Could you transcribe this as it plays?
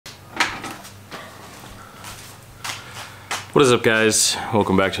What is up, guys?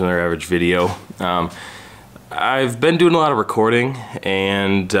 Welcome back to another average video. I've been doing a lot of recording,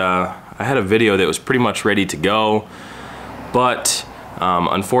 and I had a video that was pretty much ready to go, but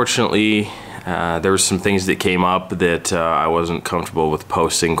unfortunately there were some things that came up that I wasn't comfortable with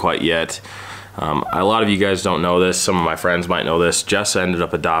posting quite yet. A lot of you guys don't know this. Some of my friends might know this. Jess ended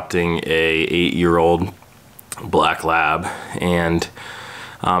up adopting a 8-year-old black lab, and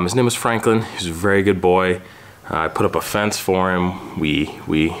his name was Franklin. He was a very good boy. I put up a fence for him. We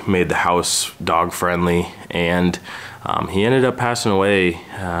made the house dog friendly, and he ended up passing away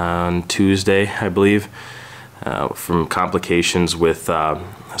on Tuesday, I believe, from complications with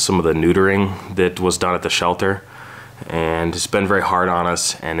some of the neutering that was done at the shelter. And it's been very hard on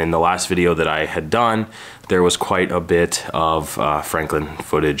us, and in the last video that I had done, there was quite a bit of Franklin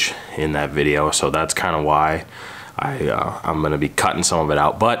footage in that video, so that's kind of why I'm gonna be cutting some of it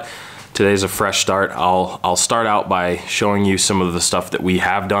out. But today's a fresh start. I'll start out by showing you some of the stuff that we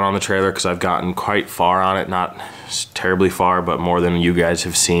have done on the trailer, because I've gotten quite far on it, not terribly far, but more than you guys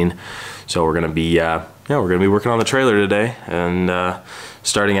have seen. So we're gonna be working on the trailer today, and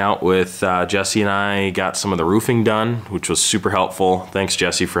starting out with Jesse and I got some of the roofing done, which was super helpful. Thanks,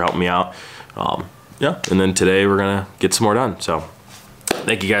 Jesse, for helping me out. And then today we're gonna get some more done. So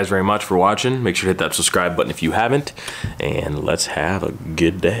thank you guys very much for watching. Make sure to hit that subscribe button if you haven't, and let's have a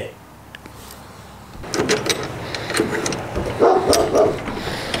good day.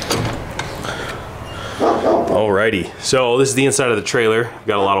 Alrighty, so this is the inside of the trailer.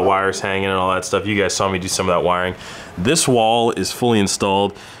 Got a lot of wires hanging and all that stuff. You guys saw me do some of that wiring. This wall is fully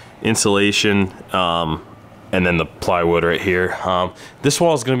installed, insulation, and then the plywood right here. This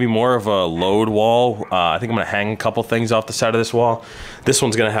wall is going to be more of a load wall. I think I'm going to hang a couple things off the side of this wall. This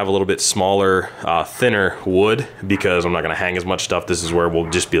one's going to have a little bit smaller, thinner wood, because I'm not going to hang as much stuff. This is where we'll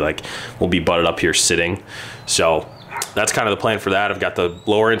just be like, we'll be butted up here sitting. So that's kind of the plan for that. I've got the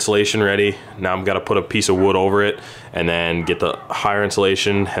lower insulation ready. Now I'm got to put a piece of wood over it, and then get the higher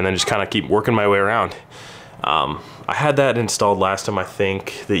insulation, and then just kind of keep working my way around. I had that installed last time, I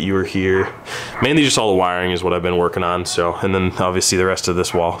think, that you were here. Mainly just all the wiring is what I've been working on. So, and then obviously the rest of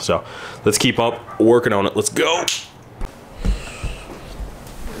this wall. So let's keep up working on it. Let's go. Let's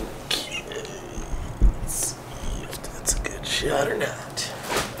see if that's a good shot or not.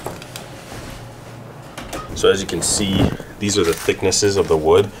 So as you can see, these are the thicknesses of the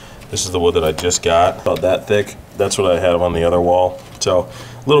wood. This is the wood that I just got, about that thick. That's what I have on the other wall. So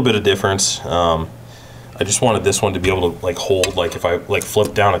a little bit of difference. I just wanted this one to be able to like hold, like if I like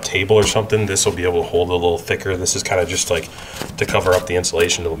flip down a table or something, this will be able to hold a little thicker. This is kind of just like to cover up the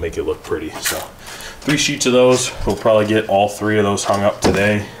insulation. It'll make it look pretty. So 3 sheets of those. We'll probably get all 3 of those hung up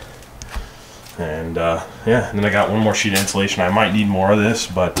today. And yeah, and then I got one more sheet of insulation. I might need more of this,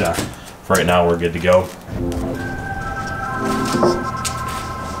 but for right now we're good to go.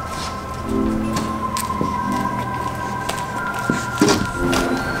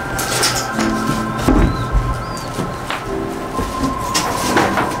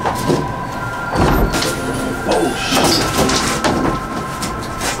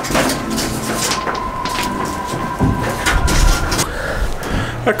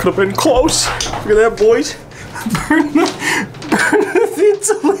 That could have been close. Look at that, boys. Burn the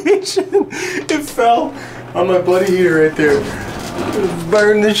insulation. It fell on my buddy heater right there.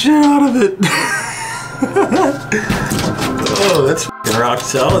 Burned the shit out of it. Oh, that's fucking rock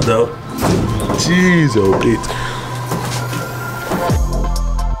solid though. Jeez, oh Pete.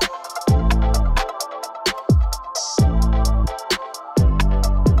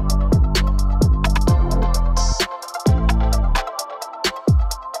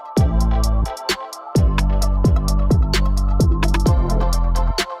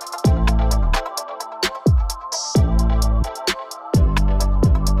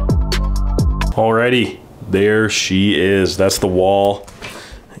 Alrighty, there she is. That's the wall.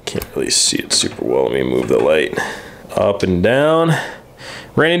 I can't really see it super well. Let me move the light up and down.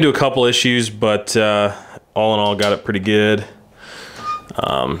 Ran into a couple issues, but all in all, got it pretty good.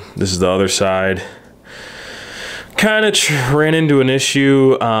 This is the other side. Kind of ran into an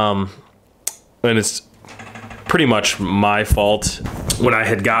issue, and it's pretty much my fault. When I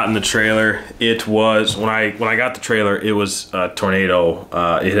had gotten the trailer, it was when I got the trailer, it was a tornado.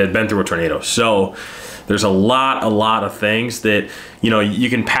 It had been through a tornado, so there's a lot of things that you know, you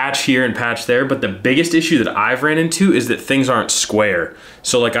can patch here and patch there, but the biggest issue that I've ran into is that things aren't square.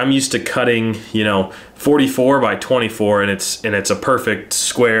 So like I'm used to cutting, you know, 44 by 24 and it's a perfect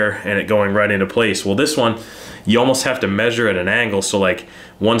square and it going right into place. Well, this one, you almost have to measure at an angle. So like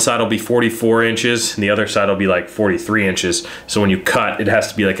one side will be 44 inches and the other side will be like 43 inches. So when you cut, it has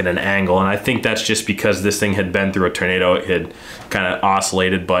to be like at an angle. And I think that's just because this thing had been through a tornado. It had kind of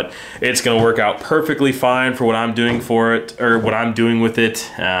oscillated, but it's gonna work out perfectly fine for what I'm doing for it, or what I'm doing with it.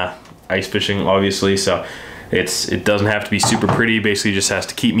 Ice fishing, obviously. So it doesn't have to be super pretty. Basically just has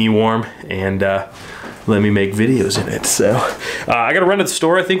to keep me warm and let me make videos in it. So I gotta run to the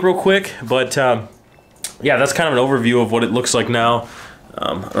store, I think, real quick, but yeah, that's kind of an overview of what it looks like now.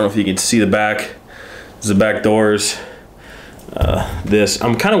 I don't know if you can see the back. This is the back doors.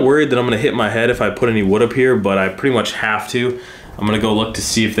 I'm kind of worried that I'm gonna hit my head if I put any wood up here, but I pretty much have to. I'm gonna go look to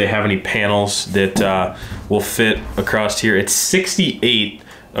see if they have any panels that will fit across here. It's 68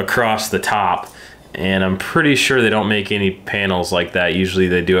 across the top, and I'm pretty sure they don't make any panels like that. Usually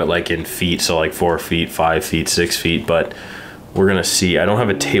they do it like in feet, so like 4 feet, 5 feet, 6 feet, but we're gonna see. I don't have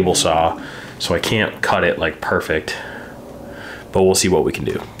a table saw, so I can't cut it like perfect, but we'll see what we can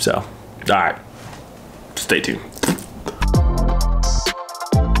do. So, all right, stay tuned.